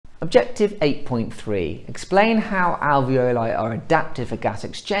Objective 8.3. Explain how alveoli are adapted for gas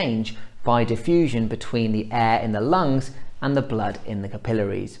exchange by diffusion between the air in the lungs and the blood in the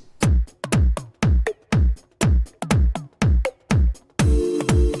capillaries.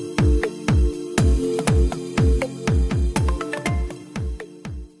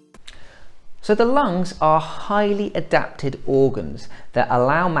 So the lungs are highly adapted organs that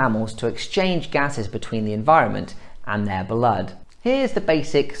allow mammals to exchange gases between the environment and their blood. Here's the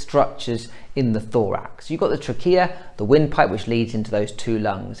basic structures in the thorax. You've got the trachea, the windpipe, which leads into those two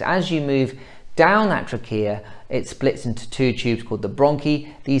lungs. As you move down that trachea, it splits into two tubes called the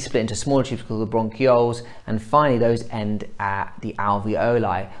bronchi. These split into smaller tubes called the bronchioles, and finally those end at the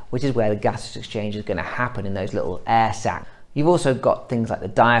alveoli, which is where the gaseous exchange is going to happen in those little air sacs. You've also got things like the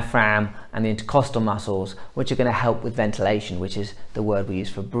diaphragm and the intercostal muscles, which are going to help with ventilation, which is the word we use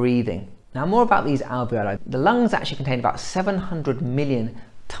for breathing. Now, more about these alveoli. The lungs actually contain about 700 million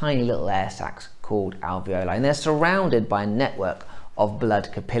tiny little air sacs called alveoli, and they're surrounded by a network of blood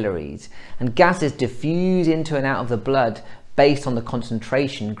capillaries. And gases diffuse into and out of the blood based on the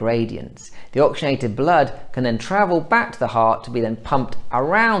concentration gradients. The oxygenated blood can then travel back to the heart to be then pumped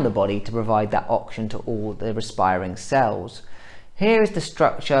around the body to provide that oxygen to all the respiring cells. Here is the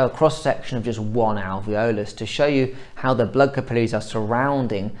structure, a cross-section of just one alveolus, to show you how the blood capillaries are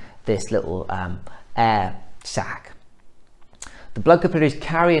surrounding this little air sac. The blood capillaries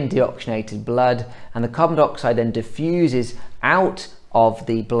carry in deoxygenated blood, and the carbon dioxide then diffuses out of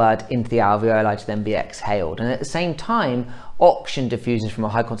the blood into the alveoli to then be exhaled. And at the same time, oxygen diffuses from a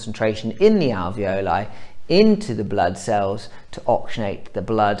high concentration in the alveoli into the blood cells to oxygenate the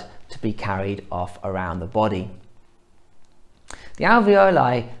blood to be carried off around the body. The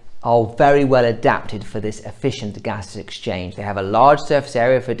alveoli are very well adapted for this efficient gaseous exchange. They have a large surface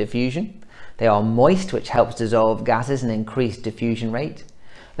area for diffusion. They are moist, which helps dissolve gases and increase diffusion rate.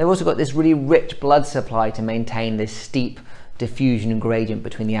 They've also got this really rich blood supply to maintain this steep diffusion gradient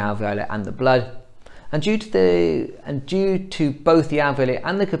between the alveoli and the blood. And due to both the alveoli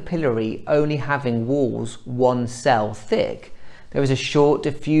and the capillary only having walls 1 cell thick, there is a short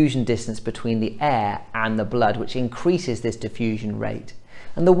diffusion distance between the air and the blood, which increases this diffusion rate.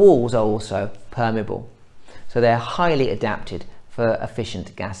 And the walls are also permeable. So they're highly adapted for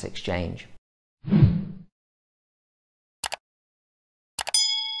efficient gas exchange.